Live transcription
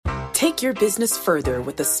Take your business further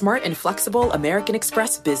with the smart and flexible American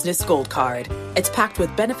Express Business Gold Card. It's packed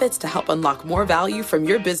with benefits to help unlock more value from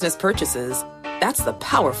your business purchases. That's the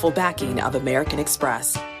powerful backing of American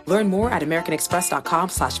Express. Learn more at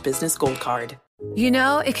americanexpress.com/businessgoldcard. You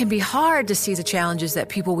know, it can be hard to see the challenges that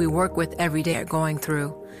people we work with every day are going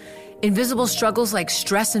through. Invisible struggles like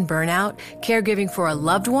stress and burnout, caregiving for a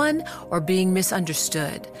loved one, or being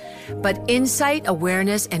misunderstood. But insight,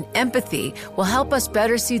 awareness, and empathy will help us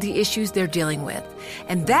better see the issues they're dealing with.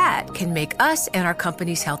 And that can make us and our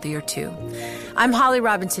companies healthier too. I'm Holly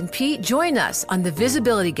Robinson Peete. Join us on The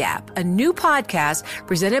Visibility Gap, a new podcast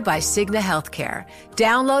presented by Cigna Healthcare.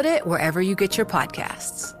 Download it wherever you get your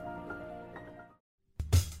podcasts.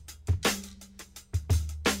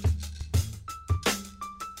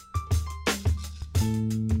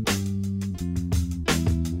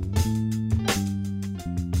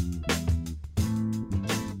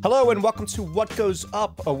 Hello and welcome to What Goes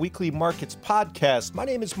Up, a weekly markets podcast. My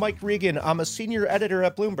name is Mike Regan. I'm a senior editor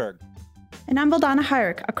at Bloomberg. And I'm Valdana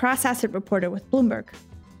Hayek, a cross-asset reporter with Bloomberg.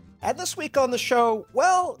 And this week on the show,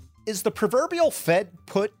 well, is the proverbial Fed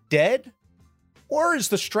put dead? Or is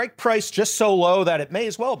the strike price just so low that it may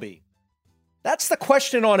as well be? That's the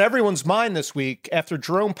question on everyone's mind this week after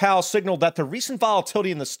Jerome Powell signaled that the recent volatility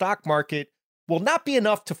in the stock market will not be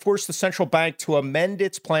enough to force the central bank to amend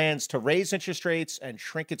its plans to raise interest rates and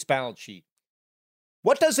shrink its balance sheet.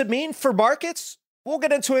 What does it mean for markets? We'll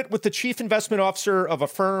get into it with the chief investment officer of a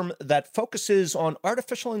firm that focuses on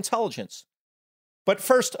artificial intelligence. But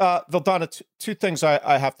first, Valdana, two things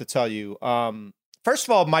I have to tell you. First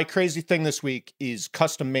of all, my crazy thing this week is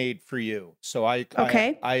custom made for you. So I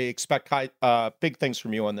expect big things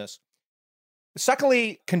from you on this.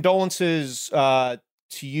 Secondly, condolences to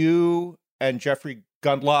you and Jeffrey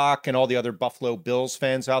Gundlach and all the other Buffalo Bills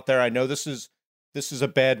fans out there. I know this is a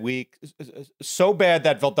bad week. So bad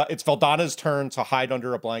that it's Valdana's turn to hide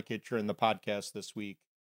under a blanket during the podcast this week.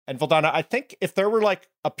 And Valdana, I think if there were like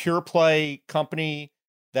a pure play company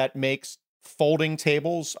that makes folding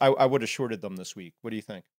tables, I would have shorted them this week. What do you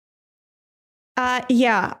think?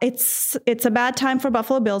 Yeah, it's a bad time for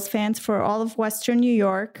Buffalo Bills fans, for all of Western New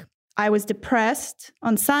York. I was depressed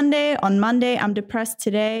on Sunday, on Monday. I'm depressed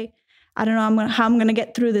today. I don't know how I'm going to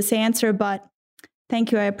get through this answer, but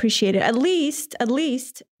thank you. I appreciate it. At least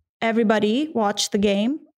everybody watched the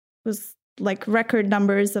game. It was like record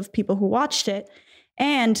numbers of people who watched it.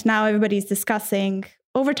 And now everybody's discussing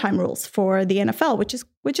overtime rules for the NFL, which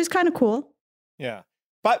is kind of cool. Yeah.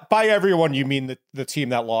 But by everyone, you mean the team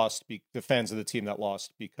that lost, the fans of the team that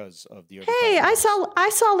lost because of the overtime Hey, rules. I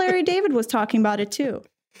saw Larry David was talking about it too.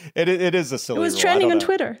 It is a silly It was rule. trending on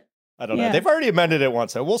Twitter. I don't know. They've already amended it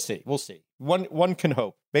once, so we'll see. One can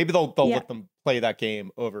hope. Maybe they'll let them play that game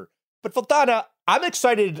over. But Valdana, I'm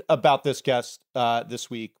excited about this guest this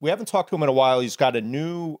week. We haven't talked to him in a while. He's got a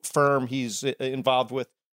new firm he's involved with.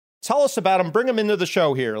 Tell us about him. Bring him into the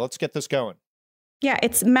show here. Let's get this going. Yeah,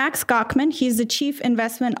 it's Max Gachman. He's the Chief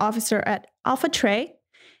Investment Officer at Alpha Trey.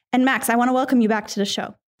 And Max, I want to welcome you back to the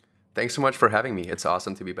show. Thanks so much for having me. It's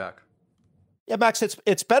awesome to be back. Yeah, Max,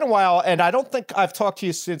 it's been a while, and I don't think I've talked to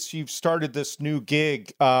you since you've started this new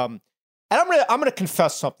gig. And I'm gonna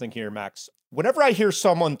confess something here, Max. Whenever I hear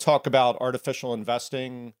someone talk about artificial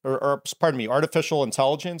investing, or artificial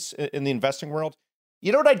intelligence in the investing world,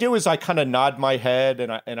 you know what I do is I kind of nod my head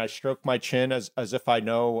and I stroke my chin as if I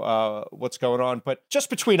know what's going on. But just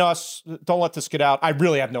between us, don't let this get out. I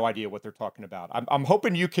really have no idea what they're talking about. I'm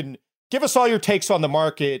hoping you can give us all your takes on the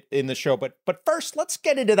market in the show. But first, let's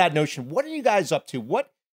get into that notion. What are you guys up to?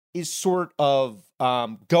 What is sort of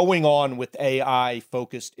going on with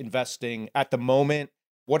AI-focused investing at the moment?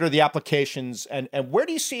 What are the applications? And where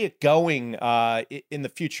do you see it going in the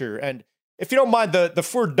future? And if you don't mind, the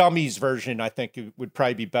For Dummies version, I think it would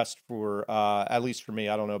probably be best for, at least for me.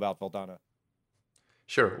 I don't know about Valdana.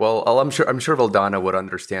 Sure. Well, I'm sure Valdana would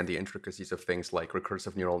understand the intricacies of things like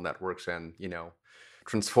recursive neural networks and,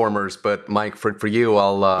 transformers. But Mike, for you,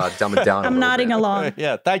 I'll dumb it down. I'm nodding along.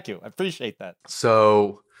 Yeah, thank you. I appreciate that.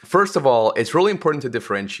 So first of all, it's really important to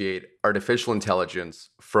differentiate artificial intelligence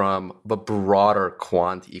from the broader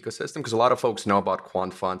quant ecosystem, because a lot of folks know about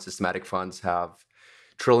quant funds. Systematic funds have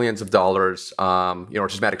trillions of dollars, or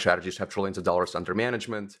systematic strategies have trillions of dollars under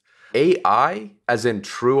management. AI, as in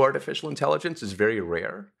true artificial intelligence, is very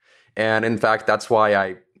rare. And in fact, that's why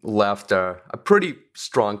I left a pretty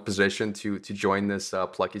strong position to join this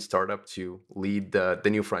plucky startup to lead the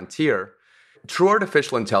new frontier. True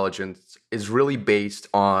artificial intelligence is really based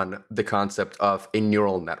on the concept of a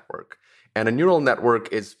neural network. And a neural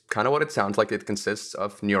network is kind of what it sounds like. It consists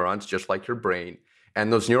of neurons, just like your brain.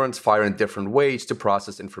 And those neurons fire in different ways to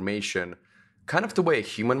process information kind of the way a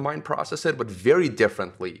human mind processes it, but very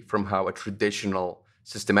differently from how a traditional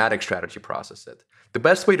systematic strategy processes it. The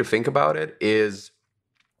best way to think about it is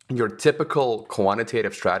your typical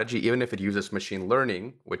quantitative strategy, even if it uses machine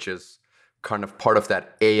learning, which is kind of part of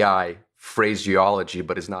that AI phraseology,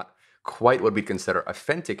 but is not quite what we consider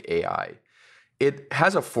authentic AI. It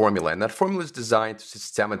has a formula, and that formula is designed to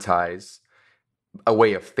systematize a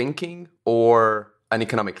way of thinking or an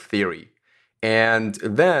economic theory. And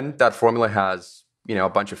then that formula has, a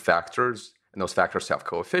bunch of factors, and those factors have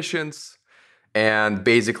coefficients. And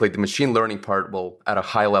basically, the machine learning part will, at a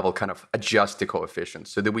high level, kind of adjust the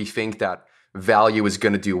coefficients. So that we think that value is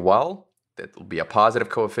going to do well, that will be a positive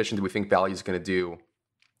coefficient. Do we think value is going to do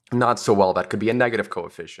not so well? That could be a negative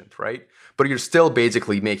coefficient, right? But you're still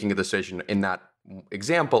basically making a decision in that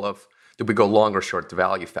example of, do we go long or short the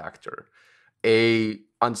value factor? A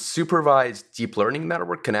unsupervised deep learning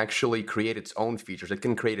network can actually create its own features. It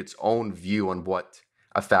can create its own view on what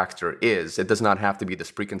a factor is. It does not have to be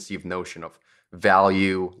this preconceived notion of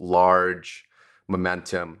value, large,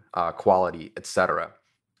 momentum, quality, etc.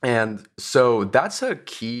 And so that's a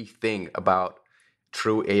key thing about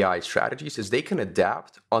true AI strategies is they can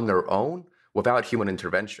adapt on their own without human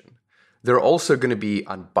intervention. They're also going to be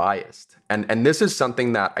unbiased. And this is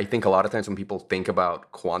something that I think a lot of times when people think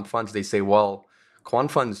about quant funds, they say, well,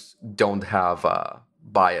 quant funds don't have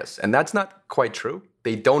bias. And that's not quite true.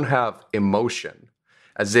 They don't have emotion.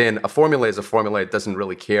 As in, a formula is a formula. It doesn't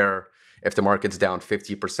really care if the market's down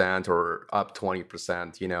 50% or up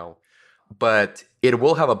 20%, But it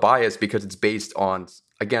will have a bias because it's based on,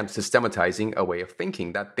 again, systematizing a way of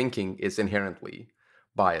thinking. That thinking is inherently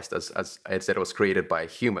biased, as I said, it was created by a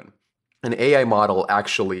human. An AI model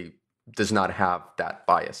actually does not have that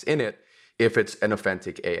bias in it if it's an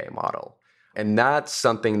authentic AI model. And that's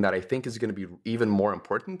something that I think is going to be even more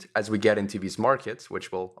important as we get into these markets,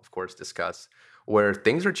 which we'll, of course, discuss, where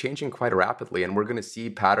things are changing quite rapidly. And we're going to see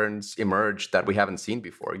patterns emerge that we haven't seen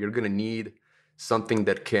before. You're going to need something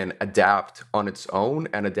that can adapt on its own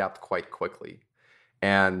and adapt quite quickly.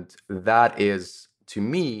 And that is, to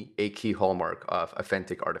me, a key hallmark of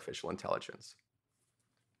authentic artificial intelligence.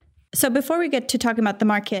 So before we get to talking about the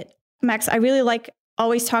market, Max, I really like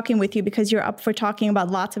always talking with you because you're up for talking about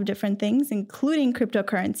lots of different things, including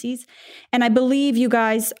cryptocurrencies. And I believe you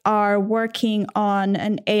guys are working on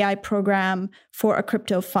an AI program for a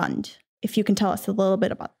crypto fund. If you can tell us a little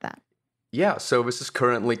bit about that. Yeah, so this is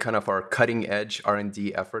currently kind of our cutting edge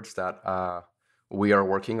R&D efforts that we are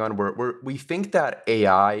working on. We think that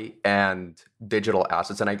AI and digital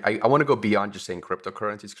assets, and I want to go beyond just saying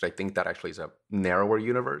cryptocurrencies because I think that actually is a narrower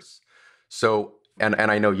universe. So, and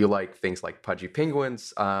I know you like things like pudgy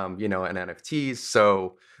penguins, and NFTs.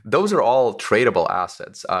 So those are all tradable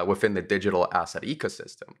assets within the digital asset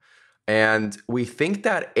ecosystem. And we think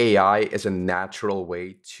that AI is a natural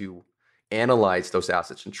way to analyze those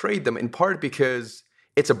assets and trade them, in part because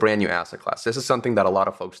it's a brand new asset class. This is something that a lot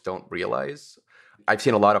of folks don't realize. I've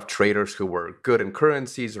seen a lot of traders who were good in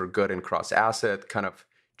currencies or good in cross-asset kind of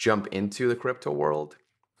jump into the crypto world,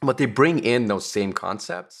 but they bring in those same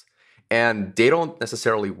concepts and they don't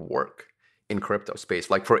necessarily work in crypto space.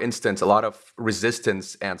 Like, for instance, a lot of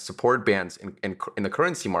resistance and support bands in the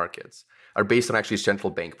currency markets are based on actually central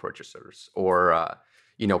bank purchasers or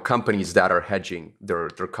companies that are hedging their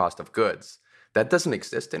cost of goods. That doesn't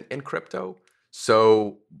exist in crypto.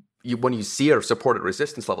 So when you see a supported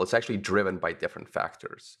resistance level, it's actually driven by different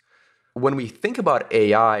factors. When we think about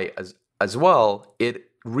AI as well,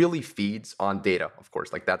 it really feeds on data, of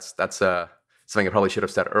course. Like that's something I probably should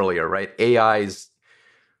have said earlier, right? AI's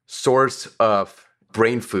source of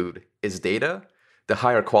brain food is data. The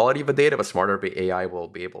higher quality of the data, the smarter the AI will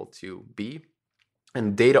be able to be.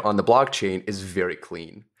 And data on the blockchain is very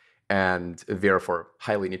clean and therefore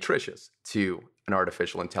highly nutritious to an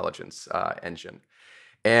artificial intelligence engine.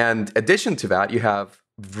 And addition to that, you have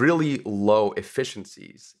really low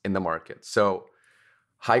efficiencies in the market. So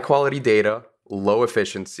high quality data, low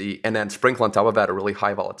efficiency, and then sprinkle on top of that a really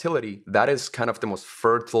high volatility. That is kind of the most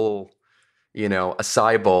fertile,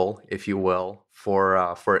 acai bowl, if you will,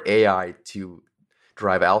 for AI to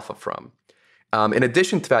drive alpha from. In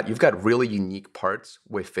addition to that, you've got really unique parts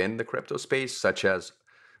within the crypto space, such as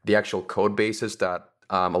the actual code bases that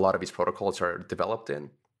a lot of these protocols are developed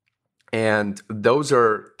in. And those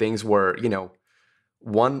are things where,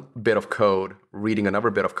 one bit of code, reading another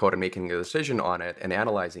bit of code and making a decision on it and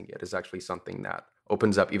analyzing it is actually something that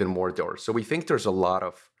opens up even more doors. So we think there's a lot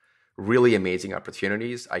of really amazing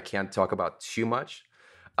opportunities. I can't talk about too much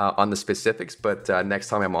on the specifics, but next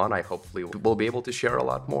time I'm on, I hopefully will be able to share a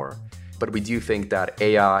lot more. But we do think that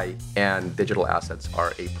AI and digital assets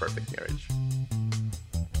are a perfect marriage.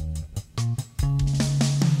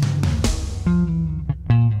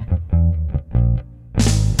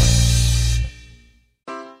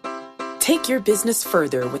 Take your business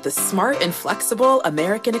further with the smart and flexible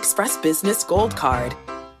American Express Business Gold Card.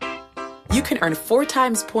 You can earn 4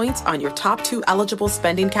 times points on your top 2 eligible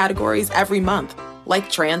spending categories every month, like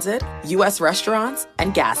transit, U.S. restaurants,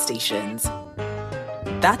 and gas stations.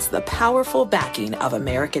 That's the powerful backing of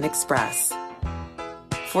American Express.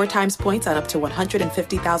 4 times points on up to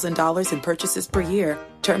 $150,000 in purchases per year.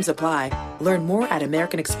 Terms apply. Learn more at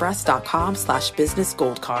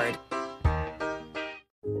americanexpress.com/businessgoldcard.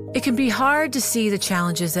 It can be hard to see the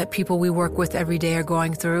challenges that people we work with every day are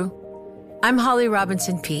going through. I'm Holly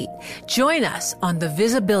Robinson Pete. Join us on The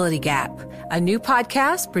Visibility Gap, a new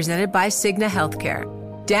podcast presented by Cigna Healthcare.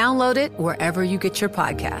 Download it wherever you get your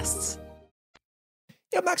podcasts.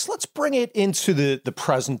 Yeah, Max, let's bring it into the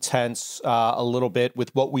present tense a little bit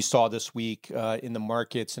with what we saw this week in the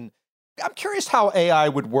markets. And I'm curious how AI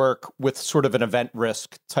would work with sort of an event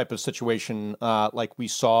risk type of situation like we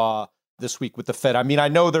saw this week with the Fed. I mean, I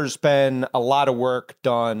know there's been a lot of work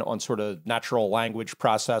done on sort of natural language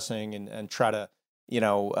processing and try to,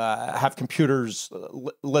 have computers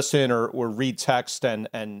listen or read text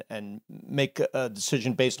and make a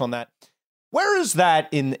decision based on that. Where is that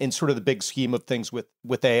in sort of the big scheme of things with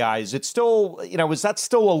AI? Is it still, is that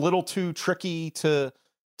still a little too tricky to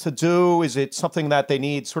do? Is it something that they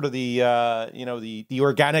need sort of the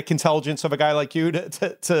organic intelligence of a guy like you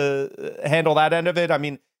to handle that end of it? I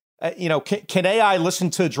mean, can AI listen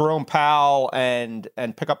to Jerome Powell and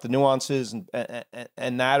pick up the nuances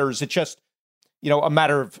and that, or is it just, a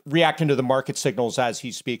matter of reacting to the market signals as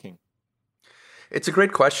he's speaking? It's a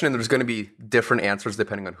great question, and there's going to be different answers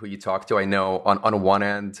depending on who you talk to. I know on one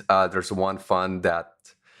end, there's one fund that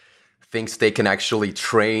thinks they can actually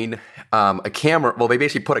train a camera. Well, they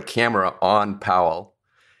basically put a camera on Powell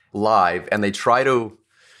live, and they try to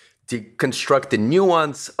deconstruct the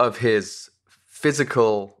nuance of his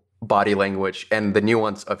physical body language and the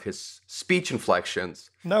nuance of his speech inflections.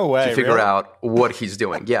 No way, to figure really? out what he's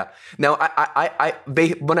doing. Yeah. Now,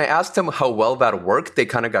 when I asked them how well that worked, they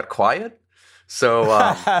kind of got quiet. So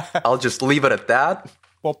I'll just leave it at that.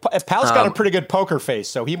 Well, Powell's got a pretty good poker face,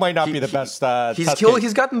 so he might not be the best.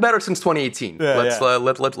 He's gotten better since 2018. Let's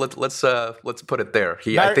put it there.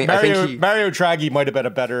 Mario Draghi might have been a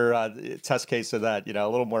better test case of that. A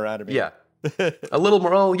little more animated. Yeah. A little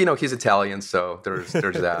more, he's Italian, so there's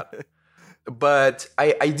that. But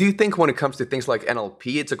I do think when it comes to things like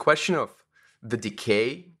NLP, it's a question of the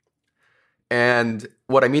decay. And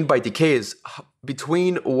what I mean by decay is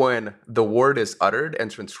between when the word is uttered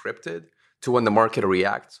and transcripted to when the market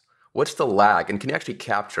reacts, what's the lag? And can you actually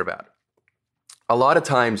capture that? A lot of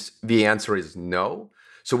times the answer is no.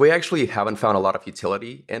 So we actually haven't found a lot of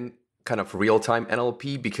utility in kind of real-time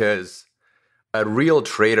NLP because a real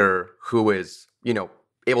trader who is,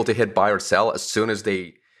 able to hit buy or sell as soon as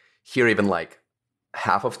they hear even like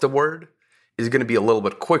half of the word is going to be a little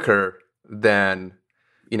bit quicker than,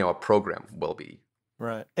 a program will be.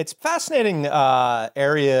 Right. It's a fascinating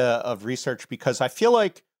area of research because I feel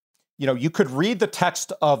like, you could read the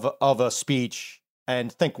text of a speech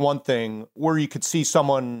and think one thing, or you could see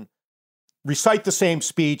someone recite the same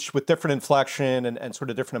speech with different inflection and sort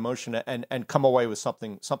of different emotion and come away with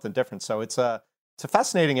something different. So it's a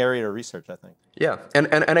fascinating area of research, I think. Yeah.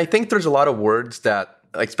 And I think there's a lot of words that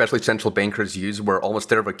especially central bankers use where almost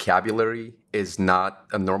their vocabulary is not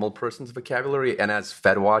a normal person's vocabulary. And as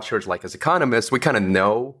Fed watchers, like as economists, we kind of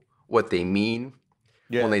know what they mean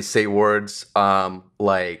when they say words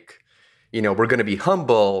like, we're going to be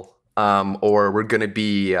humble or we're going to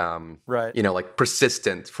be, right. Like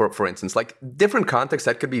persistent, for instance. Like different contexts,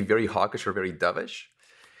 that could be very hawkish or very dovish.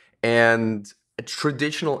 And a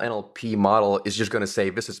traditional NLP model is just going to say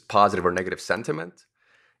this is positive or negative sentiment.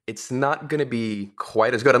 It's not going to be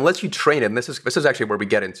quite as good unless you train it. And this is actually where we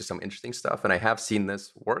get into some interesting stuff. And I have seen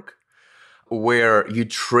this work where you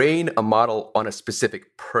train a model on a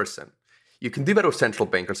specific person. You can do that with central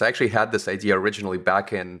bankers. I actually had this idea originally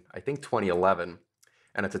back in, I think, 2011.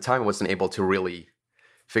 And at the time, I wasn't able to really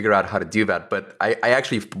figure out how to do that. But I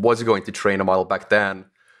actually was going to train a model back then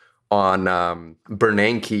on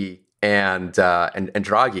Bernanke and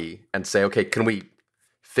Draghi and say, okay, can we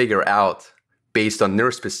figure out based on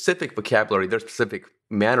their specific vocabulary, their specific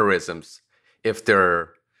mannerisms, if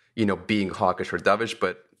they're, being hawkish or dovish.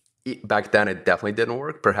 But back then, it definitely didn't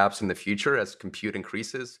work. Perhaps in the future, as compute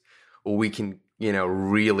increases, we can,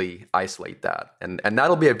 really isolate that. And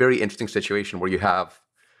that'll be a very interesting situation where you have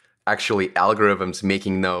actually algorithms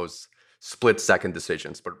making those split-second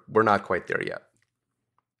decisions. But we're not quite there yet.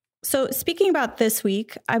 So speaking about this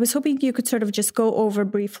week, I was hoping you could sort of just go over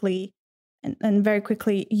briefly and very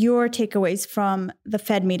quickly, your takeaways from the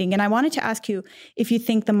Fed meeting. And I wanted to ask you if you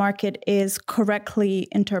think the market is correctly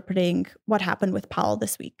interpreting what happened with Powell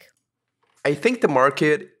this week. I think the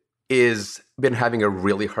market is been having a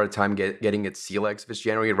really hard time getting its sea legs this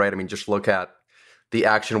January, right? I mean, just look at the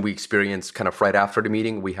action we experienced kind of right after the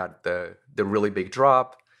meeting. We had the really big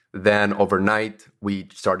drop. Then overnight, we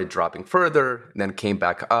started dropping further, and then came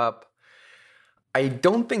back up. I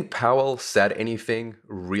don't think Powell said anything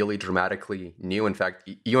really dramatically new. In fact,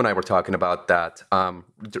 you and I were talking about that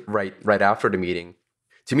right after the meeting.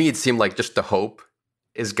 To me, it seemed like just the hope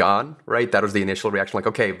is gone, right? That was the initial reaction. Like,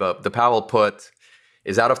 okay, the Powell put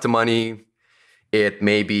is out of the money. It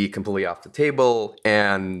may be completely off the table.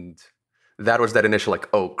 And that was that initial like,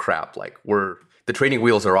 oh crap, like the training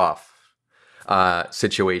wheels are off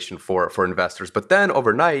situation for investors. But then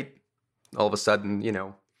overnight, all of a sudden,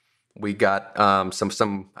 we got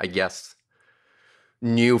some I guess,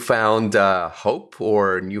 newfound hope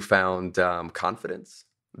or newfound confidence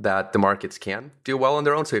that the markets can do well on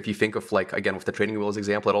their own. So if you think of like, again, with the training wheels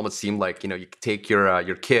example, it almost seemed like, you take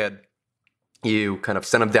your kid, you kind of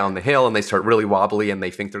send them down the hill and they start really wobbly and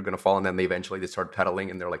they think they're going to fall. And then they start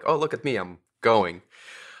pedaling and they're like, oh, look at me, I'm going.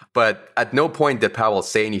 But at no point did Powell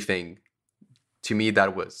say anything to me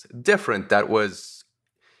that was different, that was,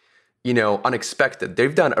 unexpected.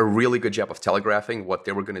 They've done a really good job of telegraphing what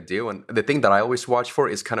they were going to do. And the thing that I always watch for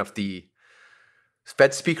is kind of the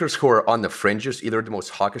Fed speakers who are on the fringes, either the most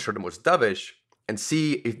hawkish or the most dovish, and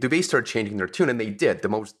see if do they start changing their tune. And they did. The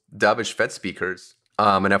most dovish Fed speakers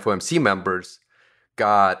and FOMC members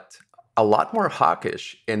got a lot more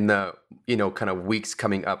hawkish in the, kind of weeks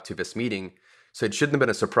coming up to this meeting. So it shouldn't have been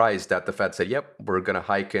a surprise that the Fed said, yep, we're going to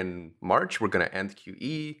hike in March, we're going to end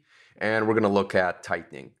QE, and we're going to look at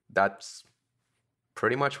tightening. That's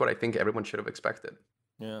pretty much what I think everyone should have expected.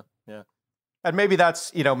 Yeah. And maybe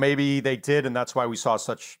that's, maybe they did, and that's why we saw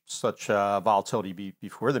such volatility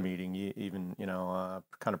before the meeting. You even,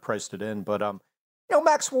 kind of priced it in. But,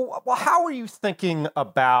 Max, well, how are you thinking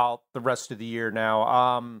about the rest of the year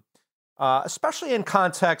now, especially in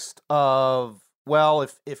context of, well,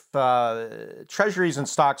 if treasuries and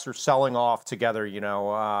stocks are selling off together,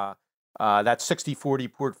 that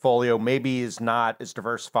 60-40 portfolio maybe is not as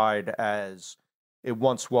diversified as it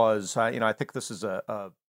once was. I think this is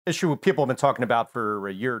a issue people have been talking about for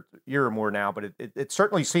a year or more now, but it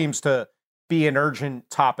certainly seems to be an urgent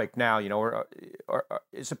topic now. Or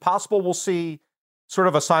is it possible we'll see sort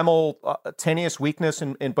of a simultaneous weakness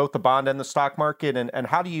in both the bond and the stock market? And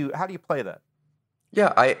how do you play that?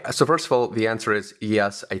 Yeah, so first of all, the answer is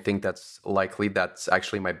yes. I think that's likely. That's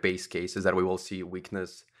actually my base case, is that we will see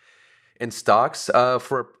weakness in stocks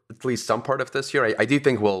for at least some part of this year. I do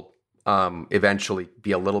think we'll eventually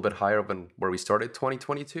be a little bit higher than where we started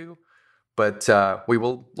 2022, but we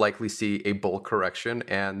will likely see a bull correction,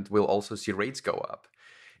 and we'll also see rates go up.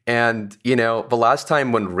 And, the last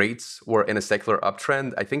time when rates were in a secular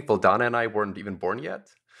uptrend, I think Valdana and I weren't even born yet.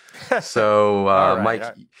 So, right,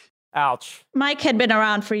 Mike... Ouch. Mike had been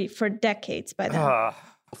around for decades by then.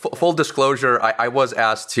 Full disclosure, I was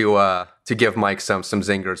asked to give Mike some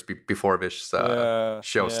zingers before this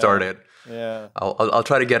show started. Yeah, I'll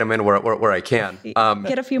try to get him in where I can.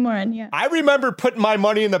 Get a few more in, yeah. I remember putting my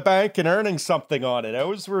money in the bank and earning something on it.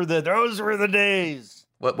 Those were the days.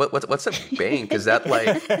 What's a bank? Is that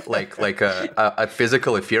like a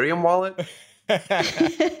physical Ethereum wallet?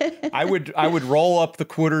 I would roll up the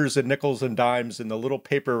quarters and nickels and dimes in the little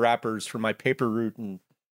paper wrappers for my paper route and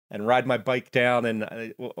ride my bike down and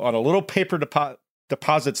on a little paper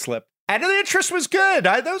deposit slip. And the interest was good.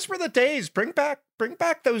 Those were the days. Bring back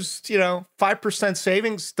those 5%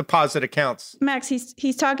 savings deposit accounts. Max,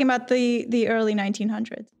 he's talking about the early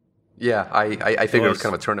 1900s. Yeah, I think it was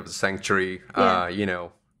kind of a turn of the century.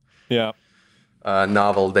 Novel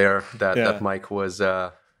there that Mike was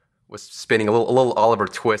spinning a little Oliver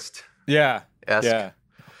Twist. Yeah.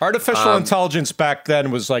 Artificial intelligence back then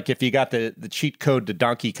was like if you got the cheat code to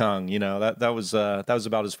Donkey Kong, that was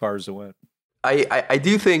about as far as it went. I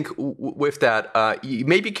do think with that, you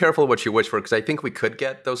may be careful what you wish for, because I think we could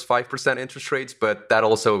get those 5% interest rates, but that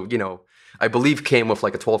also, I believe came with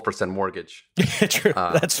like a 12% mortgage. True,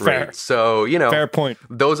 that's fair. Rate. So, fair point.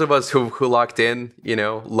 Those of us who locked in,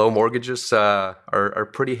 low mortgages are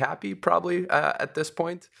pretty happy probably at this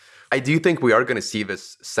point. I do think we are going to see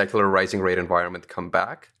this secular rising rate environment come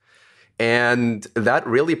back. And that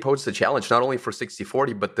really poses a challenge, not only for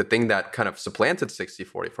 60-40, but the thing that kind of supplanted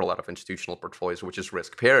 60-40 for a lot of institutional portfolios, which is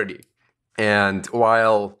risk parity. And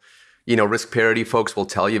while, risk parity folks will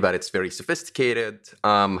tell you that it's very sophisticated,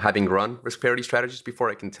 having run risk parity strategies before,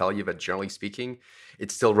 I can tell you that generally speaking,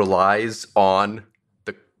 it still relies on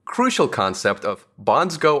the crucial concept of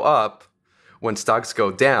bonds go up when stocks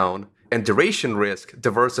go down, and duration risk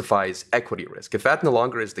diversifies equity risk. If that no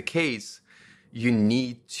longer is the case, you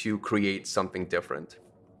need to create something different.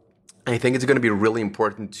 I think it's going to be really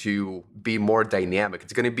important to be more dynamic.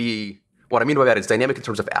 It's going to be, what I mean by that is dynamic in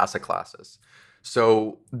terms of asset classes.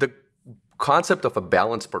 So the concept of a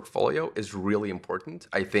balanced portfolio is really important.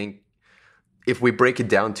 I think if we break it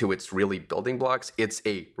down to its really building blocks, it's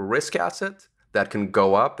a risk asset that can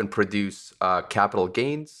go up and produce capital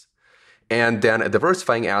gains, and then a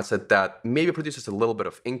diversifying asset that maybe produces a little bit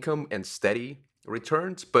of income and steady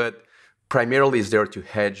returns, but primarily is there to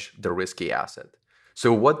hedge the risky asset.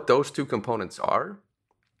 So what those two components are,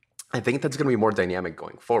 I think that's going to be more dynamic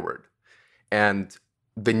going forward. And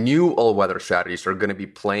the new all-weather strategies are going to be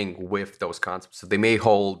playing with those concepts. So they may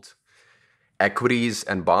hold equities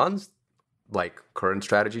and bonds like current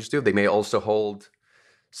strategies do. They may also hold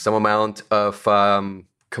some amount of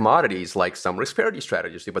commodities like some risk parity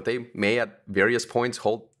strategies do, but they may at various points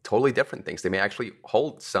hold totally different things. They may actually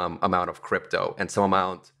hold some amount of crypto and some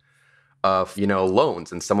amount of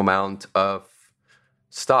loans and some amount of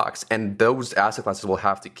stocks. And those asset classes will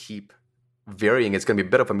have to keep varying. It's going to be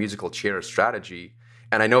a bit of a musical chair strategy.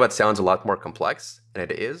 And I know that sounds a lot more complex, and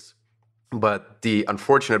it is. But the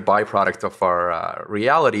unfortunate byproduct of our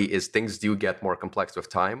reality is things do get more complex with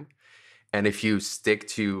time. And if you stick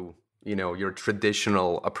to, your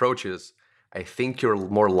traditional approaches, I think you're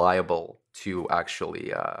more liable to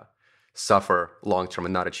actually suffer long-term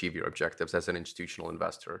and not achieve your objectives as an institutional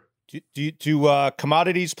investor. Do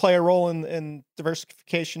commodities play a role in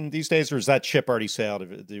diversification these days, or is that ship already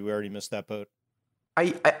sailed? Do we already miss that boat?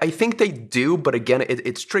 I think they do, but again,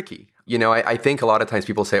 it's tricky. I think a lot of times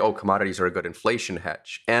people say, oh, commodities are a good inflation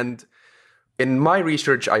hedge. And in my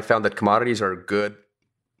research, I found that commodities are good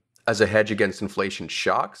as a hedge against inflation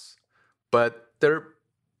shocks, but they're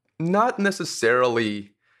not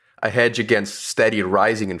necessarily a hedge against steady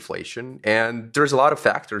rising inflation. And there's a lot of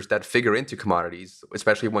factors that figure into commodities,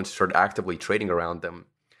 especially once you start actively trading around them,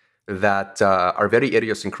 that are very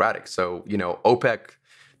idiosyncratic. So, OPEC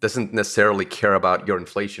doesn't necessarily care about your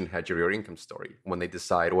inflation hedge or your income story when they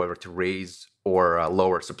decide whether to raise or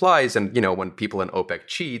lower supplies. And, when people in OPEC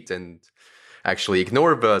cheat and actually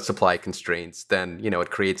ignore the supply constraints, then,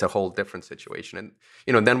 it creates a whole different situation.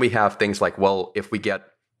 And, then we have things like, well, if we get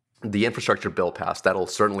the infrastructure bill passed, that'll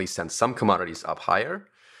certainly send some commodities up higher.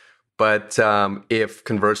 But if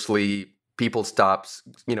conversely people stop,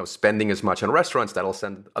 spending as much on restaurants, that'll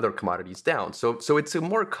send other commodities down. So it's a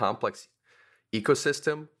more complex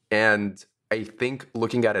ecosystem. And I think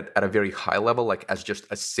looking at it at a very high level, like as just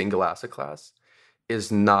a single asset class,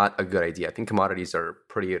 is not a good idea. I think commodities are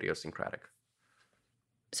pretty idiosyncratic.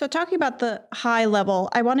 So talking about the high level,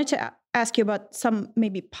 I wanted to ask you about some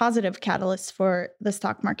maybe positive catalysts for the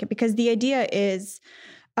stock market, because the idea is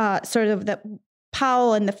sort of that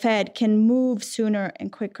Powell and the Fed can move sooner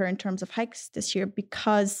and quicker in terms of hikes this year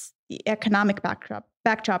because the economic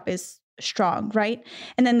backdrop is strong, right?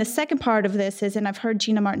 And then the second part of this is, and I've heard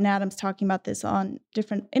Gina Martin Adams talking about this on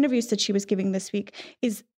different interviews that she was giving this week,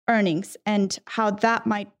 is earnings and how that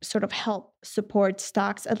might sort of help support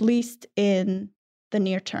stocks, at least in the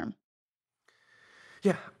near term.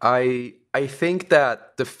 Yeah, I think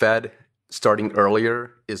that the Fed starting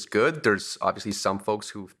earlier is good. There's obviously some folks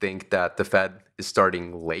who think that the Fed is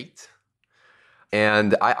starting late.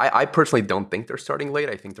 And I personally don't think they're starting late.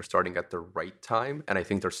 I think they're starting at the right time, and I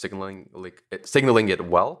think they're signaling it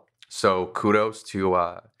well. So kudos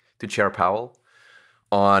to Chair Powell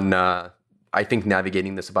on I think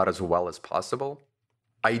navigating this about as well as possible.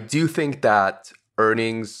 I do think that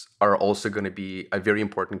earnings are also going to be a very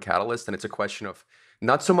important catalyst, and it's a question of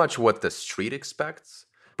not so much what the street expects,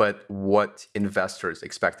 but what investors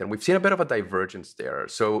expect. And we've seen a bit of a divergence there.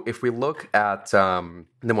 So if we look at the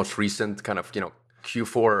most recent kind of,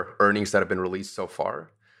 Q4 earnings that have been released so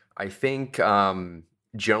far, I think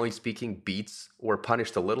generally speaking, beats were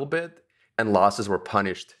punished a little bit and losses were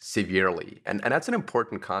punished severely. And that's an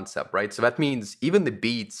important concept, right? So that means even the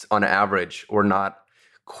beats on average were not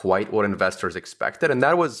quite what investors expected. And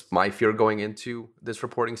that was my fear going into this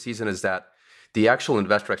reporting season, is that the actual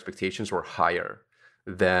investor expectations were higher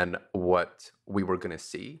than what we were going to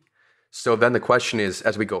see. So then the question is,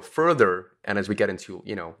 as we go further and as we get into,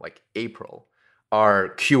 like April,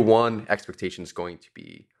 are Q1 expectations going to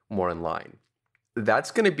be more in line?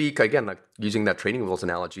 That's going to be, again, like using that trading rules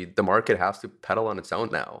analogy, the market has to pedal on its own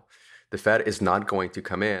now. The Fed is not going to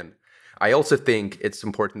come in. I also think it's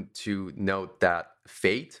important to note that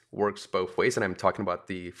fate works both ways, and I'm talking about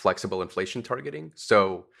the flexible inflation targeting.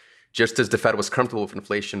 So just as the Fed was comfortable with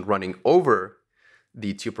inflation running over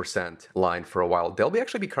the 2% line for a while, they'll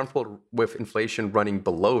actually be comfortable with inflation running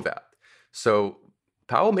below that. So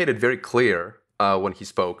Powell made it very clear when he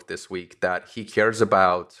spoke this week that he cares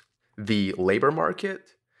about the labor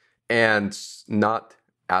market and not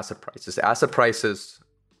asset prices. Asset prices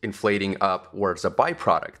inflating up were as a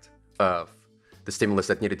byproduct of the stimulus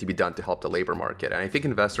that needed to be done to help the labor market. And I think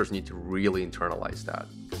investors need to really internalize that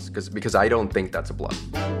because I don't think that's a bluff.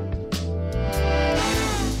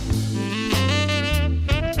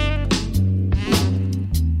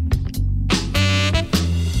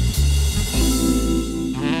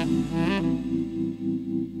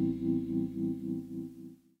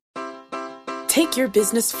 Take your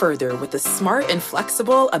business further with the smart and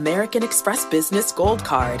flexible American Express Business Gold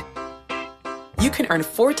Card. You can earn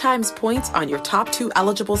 4 times points on your top 2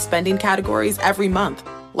 eligible spending categories every month,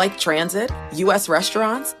 like transit, U.S.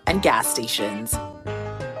 restaurants, and gas stations.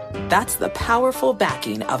 That's the powerful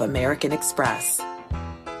backing of American Express.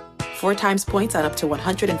 4 times points on up to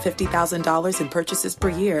 $150,000 in purchases per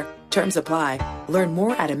year. Terms apply. Learn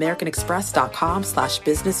more at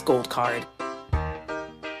americanexpress.com/businessgoldcard.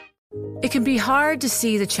 It can be hard to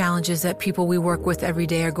see the challenges that people we work with every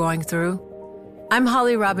day are going through. I'm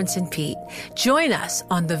Holly Robinson Pete. Join us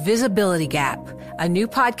on The Visibility Gap, a new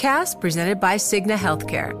podcast presented by Cigna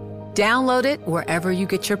Healthcare. Download it wherever you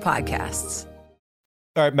get your podcasts.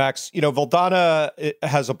 All right, Max, Valdana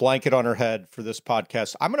has a blanket on her head for this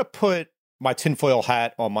podcast. I'm going to put my tinfoil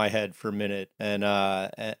hat on my head for a minute and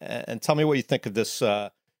tell me what you think of this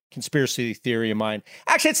conspiracy theory of mine.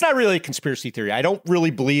 Actually, it's not really a conspiracy theory. I don't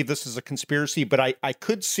really believe this is a conspiracy, but I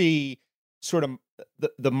could see sort of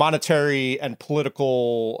the monetary and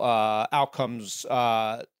political outcomes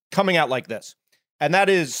coming out like this. And that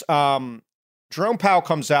is Jerome Powell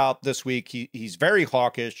comes out this week. He's very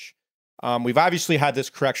hawkish. We've obviously had this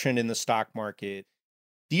correction in the stock market.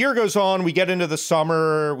 The year goes on, we get into the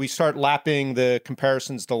summer, we start lapping the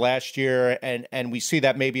comparisons to last year, and we see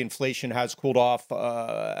that maybe inflation has cooled off,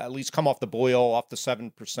 at least come off the boil, off the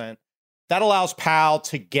 7%. That allows Powell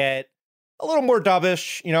to get a little more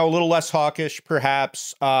dovish, a little less hawkish,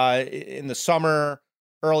 perhaps, in the summer,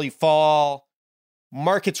 early fall.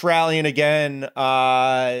 Markets rallying again.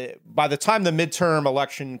 By the time the midterm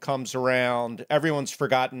election comes around, everyone's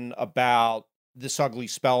forgotten about this ugly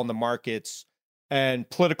spell in the markets. And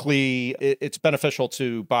politically, it's beneficial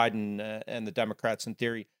to Biden and the Democrats in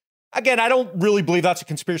theory. Again, I don't really believe that's a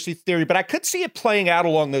conspiracy theory, but I could see it playing out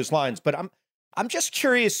along those lines. But I'm just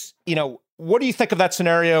curious, what do you think of that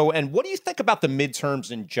scenario? And what do you think about the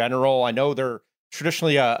midterms in general? I know they're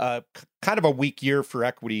traditionally a kind of a weak year for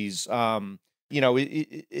equities.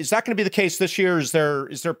 Is that going to be the case this year? Is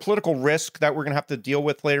there political risk that we're going to have to deal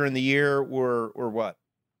with later in the year or what?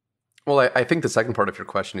 Well, I think the second part of your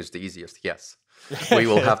question is the easiest. Yes. We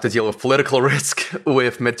will have to deal with political risk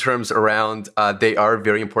with midterms around. They are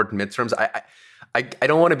very important midterms. I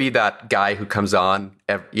don't want to be that guy who comes on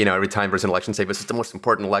every time there's an election, say this is the most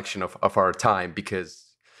important election of our time, because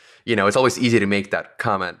it's always easy to make that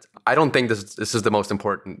comment. I don't think this is the most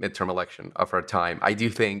important midterm election of our time. I do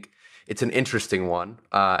think it's an interesting one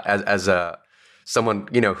as someone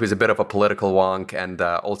who's a bit of a political wonk and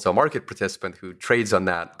also a market participant who trades on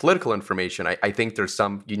that political information. I think there's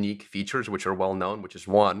some unique features which are well known, which is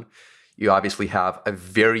one, you obviously have a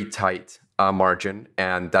very tight margin,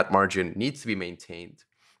 and that margin needs to be maintained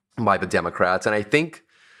by the Democrats. And I think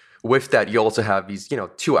with that, you also have these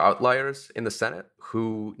 2 outliers in the Senate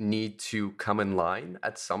who need to come in line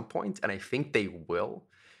at some point, and I think they will,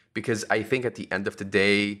 because I think at the end of the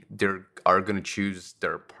day, they are going to choose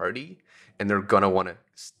their party. And they're going to want to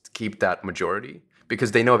keep that majority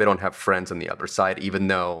because they know they don't have friends on the other side, even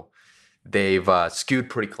though they've skewed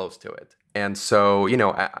pretty close to it. And so,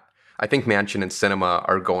 I think Manchin and Sinema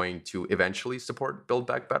are going to eventually support Build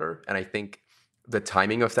Back Better. And I think the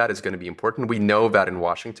timing of that is going to be important. We know that in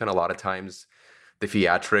Washington, a lot of times the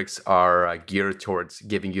theatrics are geared towards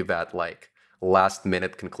giving you that last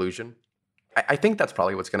minute conclusion. I think that's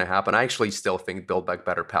probably what's going to happen. I actually still think Build Back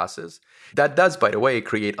Better passes. That does, by the way,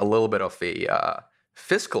 create a little bit of a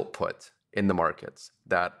fiscal put in the markets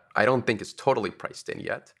that I don't think is totally priced in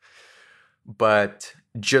yet. But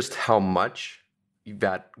just how much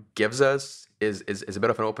that gives us is a bit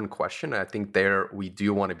of an open question. I think there we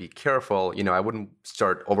do want to be careful. I wouldn't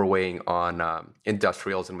start overweighing on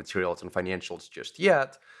industrials and materials and financials just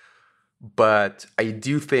yet. But I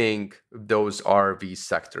do think those are the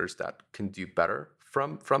sectors that can do better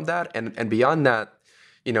from that. And beyond that,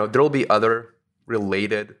 there will be other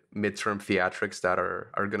related midterm theatrics that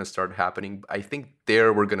are going to start happening. I think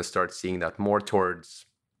there we're going to start seeing that more towards,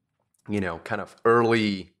 kind of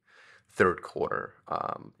early third quarter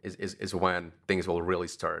is when things will really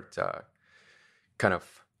start kind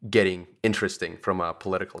of getting interesting from a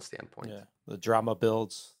political standpoint. Yeah, the drama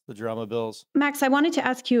builds. Max, I wanted to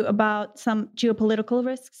ask you about some geopolitical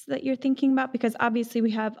risks that you're thinking about, because obviously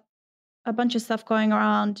we have a bunch of stuff going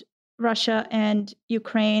around Russia and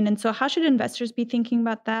Ukraine. And so how should investors be thinking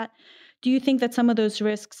about that? Do you think that some of those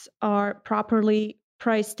risks are properly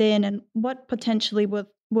priced in? And what potentially would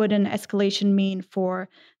an escalation mean for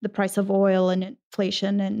the price of oil and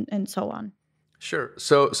inflation and so on? Sure.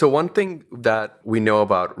 So one thing that we know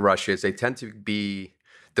about Russia is they tend to be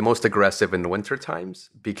the most aggressive in the winter times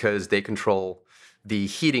because they control the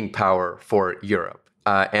heating power for Europe.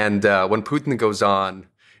 And when Putin goes on,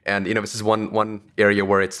 and this is one area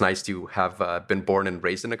where it's nice to have been born and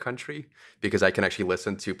raised in a country, because I can actually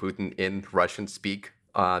listen to Putin in Russian speak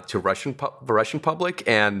to Russian public,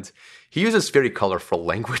 and he uses very colorful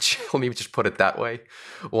language. Let me just put it that way.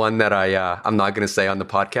 One that I'm not going to say on the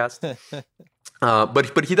podcast.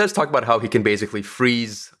 But he does talk about how he can basically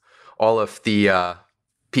freeze all of the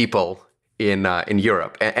people in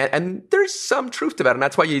Europe, and there's some truth to that, and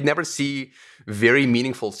that's why you never see very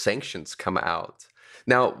meaningful sanctions come out.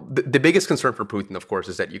 Now, the biggest concern for Putin, of course,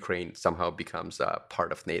 is that Ukraine somehow becomes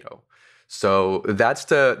part of NATO. So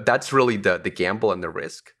that's really the gamble and the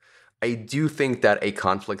risk. I do think that a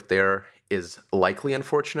conflict there is likely,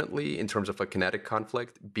 unfortunately, in terms of a kinetic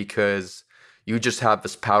conflict, because you just have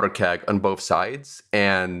this powder keg on both sides.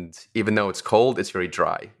 And even though it's cold, it's very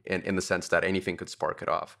dry in the sense that anything could spark it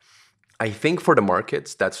off. I think for the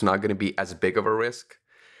markets, that's not going to be as big of a risk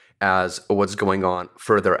as what's going on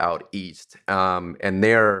further out east. And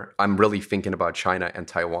there, I'm really thinking about China and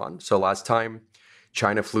Taiwan. So last time,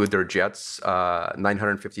 China flew their jets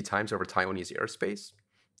 950 times over Taiwanese airspace.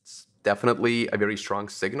 It's definitely a very strong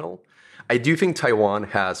signal. I do think Taiwan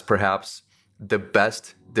has perhaps the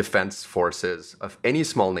best defense forces of any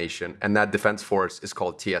small nation, and that defense force is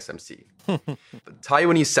called TSMC. The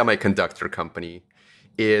Taiwanese Semiconductor Company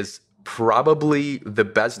is probably the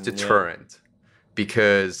best deterrent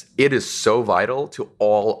because it is so vital to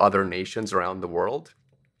all other nations around the world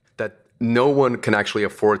that no one can actually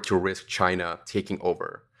afford to risk China taking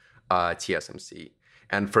over TSMC.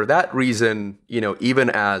 And for that reason, even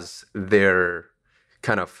as their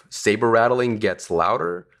kind of saber rattling gets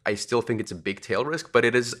louder, I still think it's a big tail risk, but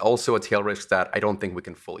it is also a tail risk that I don't think we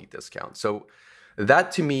can fully discount. So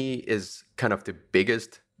that to me is kind of the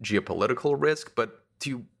biggest geopolitical risk. But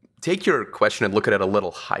to take your question and look at it at a little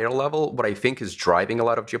higher level, what I think is driving a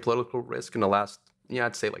lot of geopolitical risk in the last,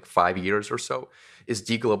 I'd say like 5 years or so, is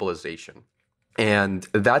deglobalization. And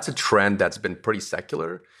that's a trend that's been pretty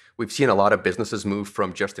secular. We've seen a lot of businesses move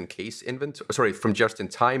from from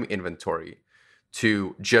just-in-time inventory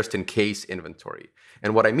to just-in-case inventory.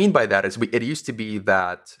 And what I mean by that is it used to be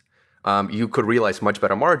that you could realize much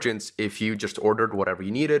better margins if you just ordered whatever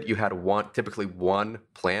you needed. You had typically one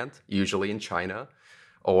plant, usually in China,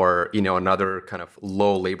 or another kind of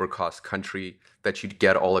low labor cost country that you'd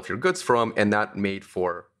get all of your goods from, and that made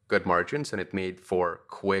for good margins, and it made for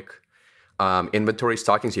quick inventory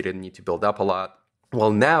stocking, so you didn't need to build up a lot.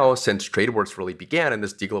 Well, now, since trade wars really began and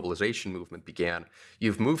this deglobalization movement began,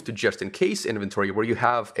 you've moved to just-in-case inventory where you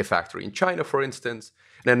have a factory in China, for instance,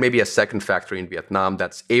 and then maybe a second factory in Vietnam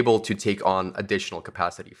that's able to take on additional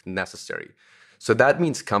capacity if necessary. So that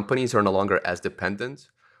means companies are no longer as dependent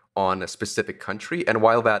on a specific country. And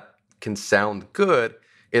while that can sound good,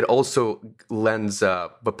 it also lends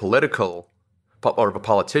the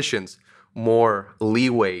politicians more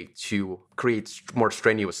leeway to create more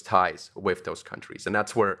strenuous ties with those countries. And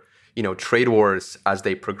that's where, trade wars, as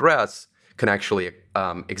they progress, can actually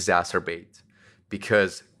exacerbate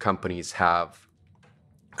because companies have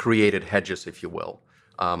created hedges, if you will,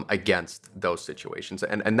 against those situations.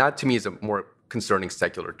 And that, to me, is a more concerning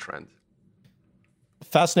secular trend.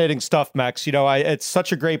 Fascinating stuff, Max. It's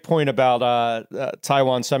such a great point about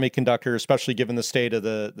Taiwan Semiconductor, especially given the state of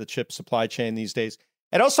the chip supply chain these days.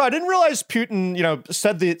 And also, I didn't realize Putin,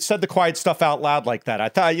 said the quiet stuff out loud like that. I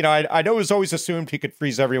thought, I know it was always assumed he could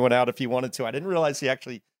freeze everyone out if he wanted to. I didn't realize he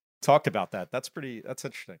actually talked about that. That's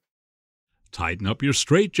interesting. Tighten up your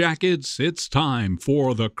straitjackets. It's time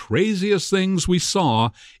for the craziest things we saw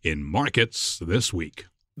in markets this week.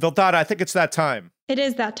 Vildana, I think it's that time. It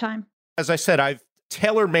is that time. As I said, I've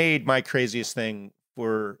tailor-made my craziest thing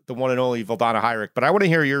for the one and only Vildana Heinrich, but I want to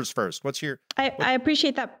hear yours first. What's your... I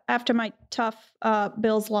appreciate that after my tough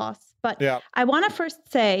Bills loss, but yeah. I want to first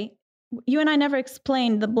say, you and I never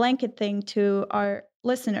explained the blanket thing to our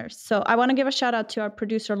listeners. So I want to give a shout out to our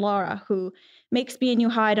producer, Laura, who makes me and you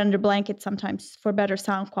hide under blankets sometimes for better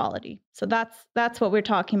sound quality. So that's what we're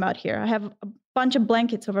talking about here. I have bunch of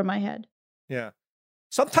blankets over my head. Yeah.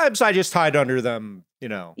 Sometimes I just hide under them,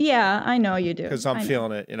 Yeah, I know you do. because I'm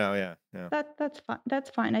feeling it, yeah. That's fine. That's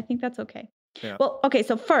fine. I think that's okay. Yeah. Well, okay.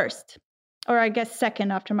 So first, or I guess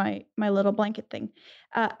second after my little blanket thing,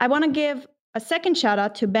 I want to give a second shout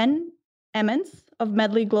out to Ben Emmons of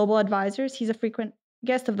Medley Global Advisors. He's a frequent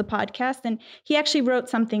guest of the podcast, and he actually wrote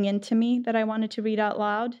something into me that I wanted to read out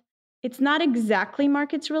loud. It's not exactly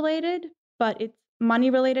markets related, but it's money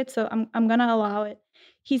related, so I'm going to allow it.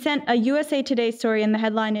 He sent a USA Today story, and the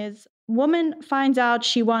headline is, "Woman finds out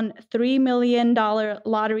she won $3 million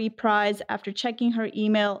lottery prize after checking her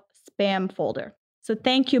email spam folder." So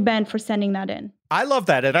thank you, Ben, for sending that in. I love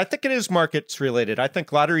that. And I think it is markets related. I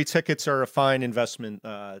think lottery tickets are a fine investment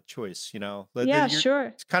choice, Yeah, sure.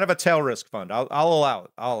 It's kind of a tail risk fund. I'll allow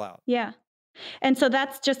it. I'll allow it. Yeah. And so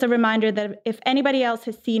that's just a reminder that if anybody else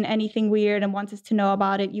has seen anything weird and wants us to know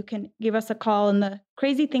about it, you can give us a call on the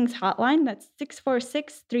Crazy Things hotline. That's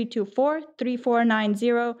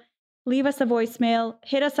 646-324-3490. Leave us a voicemail,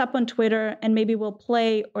 hit us up on Twitter, and maybe we'll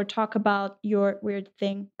play or talk about your weird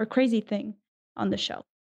thing or crazy thing on the show.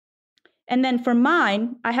 And then for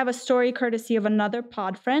mine, I have a story courtesy of another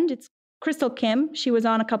pod friend. It's Crystal Kim. She was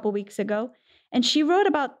on a couple weeks ago, and she wrote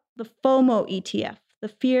about the FOMO ETF, the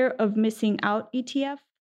fear of missing out ETF.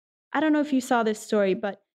 I don't know if you saw this story,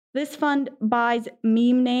 but this fund buys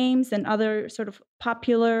meme names and other sort of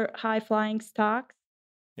popular high-flying stocks.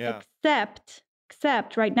 Yeah.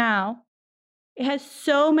 Except right now, it has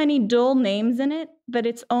so many dull names in it that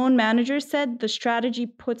its own manager said the strategy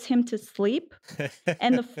puts him to sleep.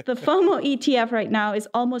 And the FOMO ETF right now is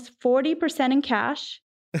almost 40% in cash.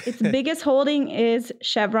 Its biggest holding is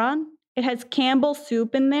Chevron. It has Campbell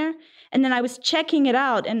Soup in there. And then I was checking it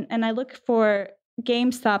out, and I look for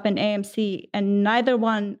GameStop and AMC, and neither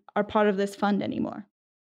one are part of this fund anymore.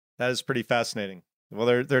 That is pretty fascinating.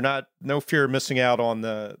 Well, they're not, no fear of missing out on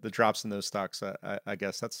the drops in those stocks. I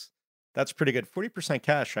guess that's pretty good. 40%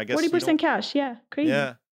 cash, I guess. 40% cash, yeah, crazy.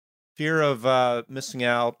 Yeah. Fear of missing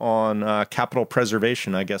out on capital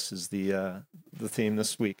preservation, I guess, is the theme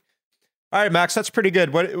this week. All right, Max, that's pretty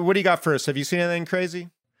good. What do you got for us? Have you seen anything crazy?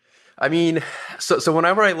 I mean, so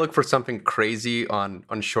whenever I look for something crazy on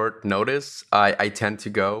short notice, I tend to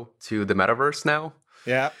go to the metaverse now.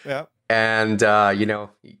 Yeah. And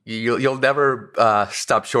you'll never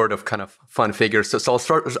stop short of kind of fun figures. So I'll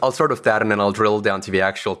start with that, and then I'll drill down to the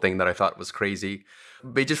actual thing that I thought was crazy.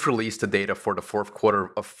 They just released the data for the fourth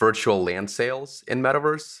quarter of virtual land sales in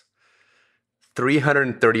metaverse.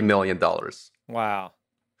 $330 million. Wow.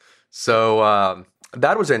 So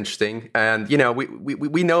that was interesting. And,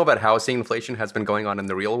 we know about housing inflation has been going on in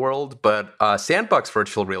the real world, but Sandbox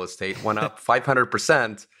virtual real estate went up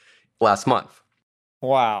 500% last month.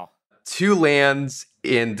 Wow. 2 lands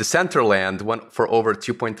in Decentraland went for over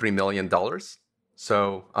 $2.3 million.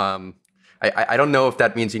 So I don't know if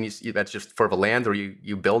that means that's just for the land, or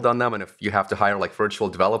you build on them, and if you have to hire like virtual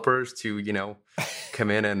developers to, come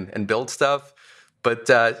in and build stuff.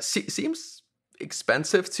 But seems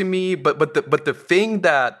expensive to me. But the thing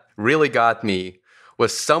that really got me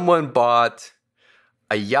was someone bought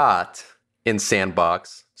a yacht in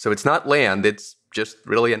Sandbox. So it's not land, it's just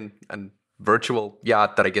really an virtual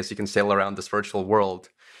yacht that I guess you can sail around this virtual world.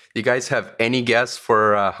 You guys have any guess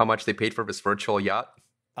for how much they paid for this virtual yacht?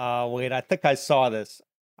 Wait, I think I saw this.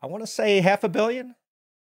 I want to say $500 million.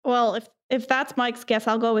 Well, if that's Mike's guess,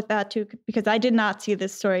 I'll go with that too, because I did not see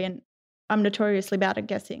this story, and I'm notoriously bad at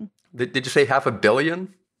guessing. Did you say $500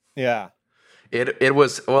 million? Yeah. It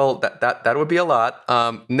was, well, that would be a lot.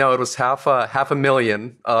 No, it was half a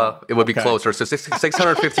million. It would be closer. So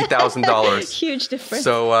 $650,000. Huge difference.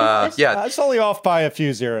 So yeah, it's only off by a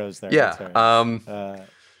few zeros there. Yeah.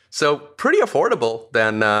 So pretty affordable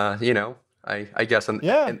then. I guess in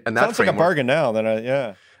that sounds like a bargain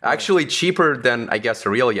now. Actually cheaper than I guess a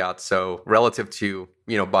real yacht. So relative to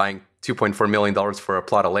buying $2.4 million for a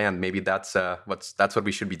plot of land, maybe that's what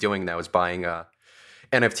we should be doing now, is buying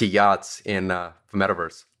NFT yachts in the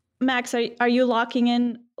metaverse. Max, are you locking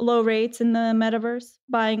in low rates in the metaverse,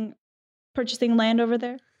 purchasing land over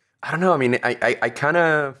there? I don't know. I mean, I kind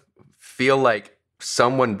of feel like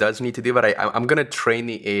someone does need to do that. I'm going to train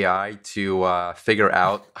the AI to figure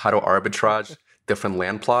out how to arbitrage different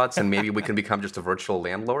land plots, and maybe we can become just a virtual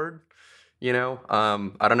landlord. I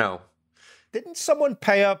don't know. Didn't someone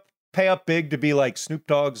pay up big to be like Snoop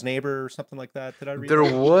Dogg's neighbor or something like that? Did I read? There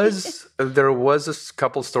was a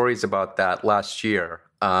couple stories about that last year.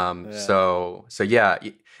 So yeah,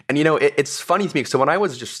 and it's funny to me. So when I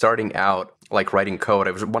was just starting out, like writing code,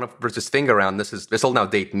 there's this thing around. This will now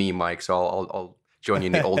date me, Mike. So I'll join you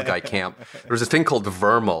in the old guy camp. There was this thing called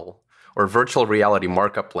Vermal, or virtual reality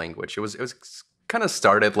markup language. It was kind of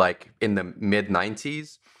started like in the mid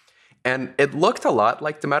 90s. And it looked a lot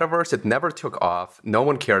like the metaverse. It never took off. No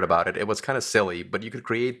one cared about it. It was kind of silly, but you could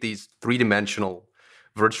create these three-dimensional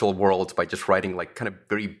virtual worlds by just writing like kind of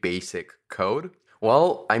very basic code.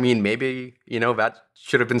 Well, I mean, maybe, that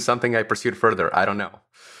should have been something I pursued further. I don't know.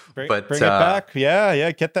 Bring it back.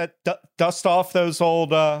 Yeah. Get that dust off those old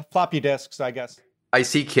floppy disks, I guess. I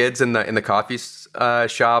see kids in the coffee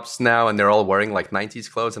shops now, and they're all wearing like 90s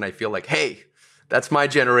clothes, and I feel like, hey, that's my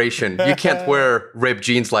generation. You can't wear ripped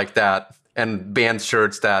jeans like that and band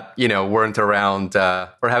shirts that, weren't around or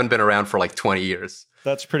haven't been around for like 20 years.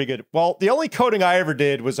 That's pretty good. Well, the only coding I ever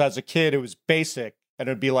did was as a kid. It was basic, and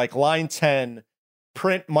it'd be like line 10,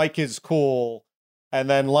 print Mike is cool, and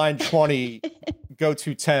then line 20, go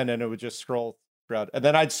to 10, and it would just scroll throughout. And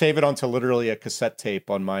then I'd save it onto literally a cassette tape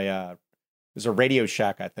on my, it was a Radio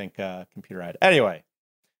Shack, I think, computer I had. Anyway,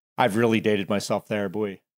 I've really dated myself there,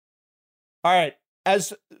 boy. All right.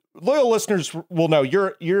 As loyal listeners will know,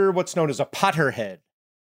 you're what's known as a Potterhead.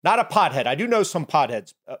 Not a pothead. I do know some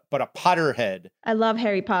potheads, but a Potterhead. I love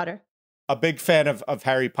Harry Potter. A big fan of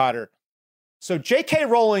Harry Potter. So J.K.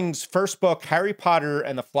 Rowling's first book, Harry Potter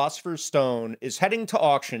and the Philosopher's Stone, is heading to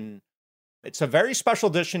auction. It's a very special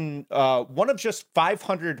edition, one of just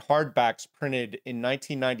 500 hardbacks printed in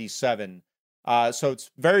 1997. So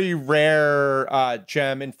it's very rare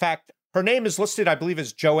gem. In fact, her name is listed, I believe,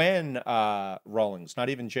 as Joanne Rawlings, not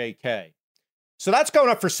even J.K. So that's going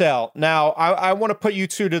up for sale. Now, I want to put you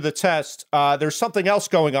two to the test. There's something else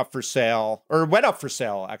going up for sale, or went up for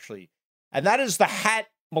sale, actually. And that is the hat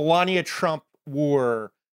Melania Trump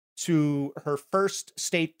wore to her first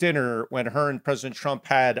state dinner when her and President Trump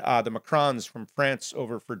had the Macrons from France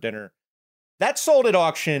over for dinner. That sold at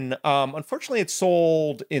auction. Unfortunately, it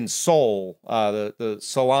sold in Sol, the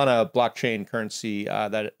Solana blockchain currency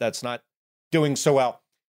that's not doing so well.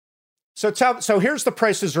 So here's the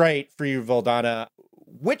Price is Right for you, Valdana.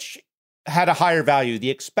 Which had a higher value?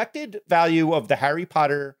 The expected value of the Harry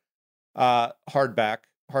Potter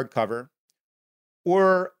hardcover,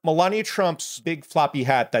 or Melania Trump's big floppy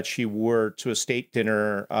hat that she wore to a state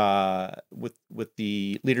dinner with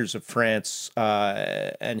the leaders of France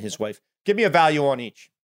and his wife? Give me a value on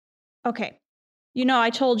each. Okay. I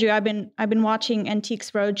told you I've been watching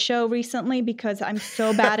Antiques Roadshow recently because I'm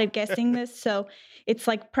so bad at guessing this. So it's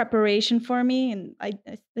like preparation for me. And I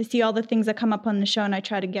see all the things that come up on the show and I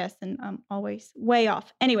try to guess and I'm always way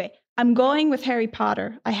off. Anyway, I'm going with Harry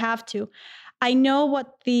Potter. I have to. I know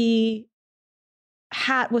what the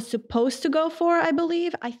hat was supposed to go for, I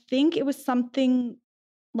believe. I think it was something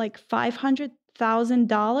like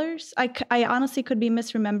 $500,000. I honestly could be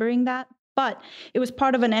misremembering that, but it was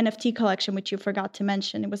part of an NFT collection, which you forgot to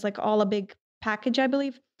mention. It was like all a big package, I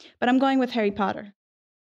believe. But I'm going with Harry Potter.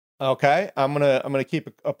 Okay, I'm gonna keep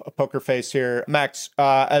a poker face here, Max.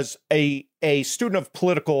 As a student of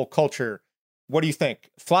political culture, what do you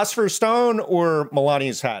think? Philosopher's Stone or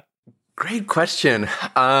Melania's hat? Great question.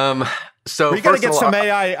 So we got to get some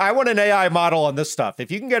AI. I want an AI model on this stuff.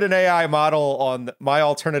 If you can get an AI model on my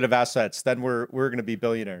alternative assets, then we're going to be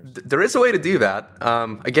billionaires. There is a way to do that.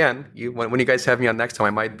 Again, when you guys have me on next time,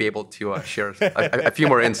 I might be able to share a few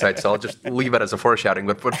more insights. So I'll just leave it as a foreshadowing.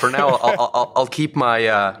 But for now, I'll keep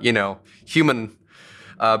my human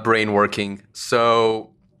brain working.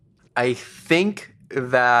 So I think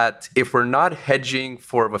that if we're not hedging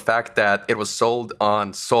for the fact that it was sold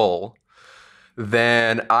on Sol,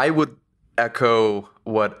 then I would echo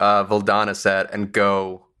what Valdana said and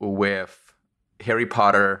go with Harry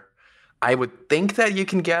Potter. I would think that you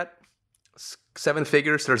can get 7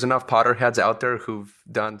 figures. There's enough Potterheads out there who've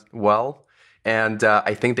done well, and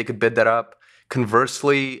I think they could bid that up.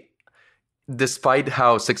 Conversely, despite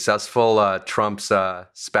how successful Trump's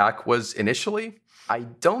SPAC was initially, I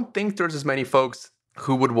don't think there's as many folks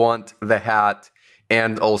who would want the hat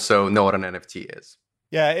and also know what an NFT is.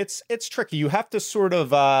 Yeah, it's tricky. You have to sort of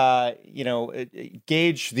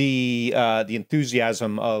gauge the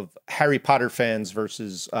enthusiasm of Harry Potter fans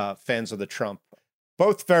versus fans of the Trump.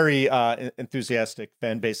 Both very enthusiastic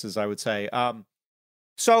fan bases, I would say.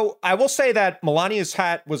 So I will say that Melania's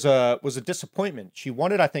hat was a disappointment. She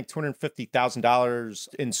wanted, I think,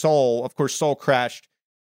 $250,000 in Sol. Of course, Sol crashed.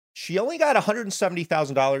 She only got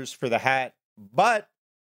 $170,000 for the hat, but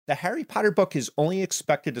the Harry Potter book is only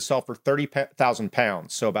expected to sell for 30,000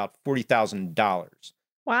 pounds, so about $40,000.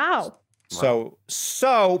 Wow.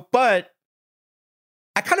 But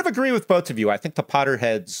I kind of agree with both of you. I think the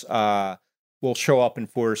Potterheads will show up in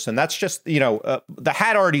force, and that's just the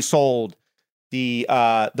hat already sold. The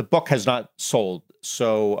book has not sold,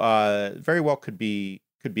 so very well could be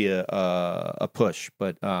a push.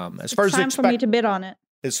 But as far as time for me to bid on it.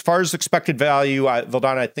 As far as expected value,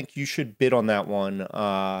 Vildana, I think you should bid on that one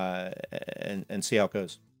and see how it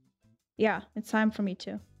goes. Yeah, it's time for me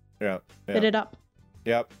to. Yeah. Bid it up.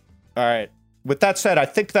 Yep. All right. With that said, I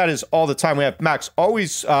think that is all the time we have. Max,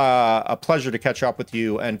 always a pleasure to catch up with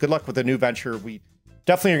you, and good luck with the new venture. We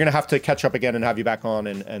definitely are going to have to catch up again and have you back on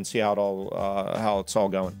and see how it's all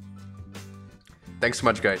going. Thanks so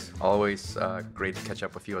much, guys. Always great to catch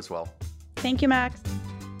up with you as well. Thank you, Max.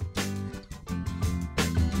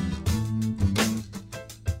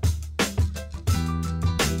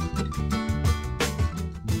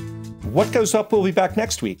 What Goes Up will be back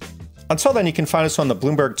next week. Until then, you can find us on the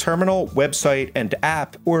Bloomberg Terminal, website, and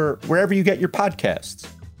app, or wherever you get your podcasts.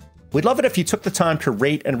 We'd love it if you took the time to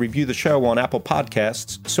rate and review the show on Apple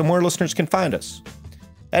Podcasts so more listeners can find us.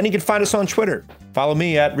 And you can find us on Twitter. Follow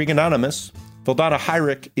me at Reganonymous. Vildana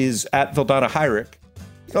Heinrich is at Vildana Heinrich. You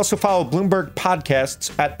can also follow Bloomberg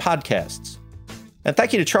Podcasts at Podcasts. And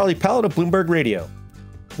thank you to Charlie Pellet of Bloomberg Radio.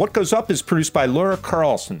 What Goes Up is produced by Laura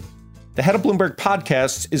Carlson. The head of Bloomberg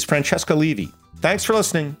Podcasts is Francesca Levy. Thanks for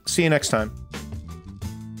listening. See you next time.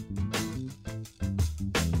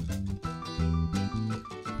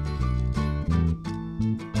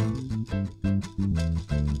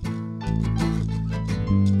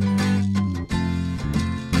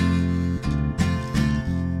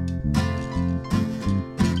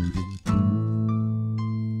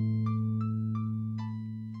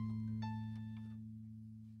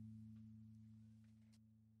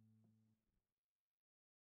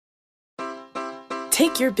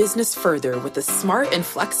 Take your business further with the smart and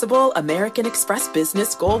flexible American Express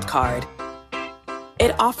Business Gold Card.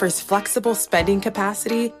 It offers flexible spending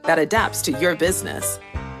capacity that adapts to your business.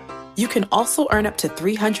 You can also earn up to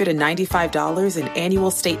 $395 in annual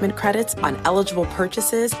statement credits on eligible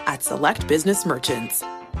purchases at select business merchants.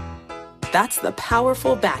 That's the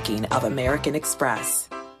powerful backing of American Express.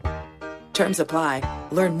 Terms apply.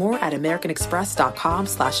 Learn more at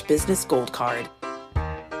americanexpress.com/business gold card.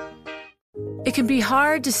 It can be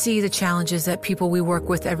hard to see the challenges that people we work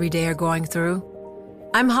with every day are going through.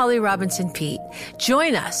 I'm Holly Robinson Peete.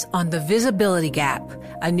 Join us on The Visibility Gap,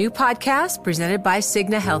 a new podcast presented by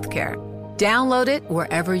Cigna Healthcare. Download it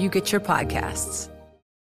wherever you get your podcasts.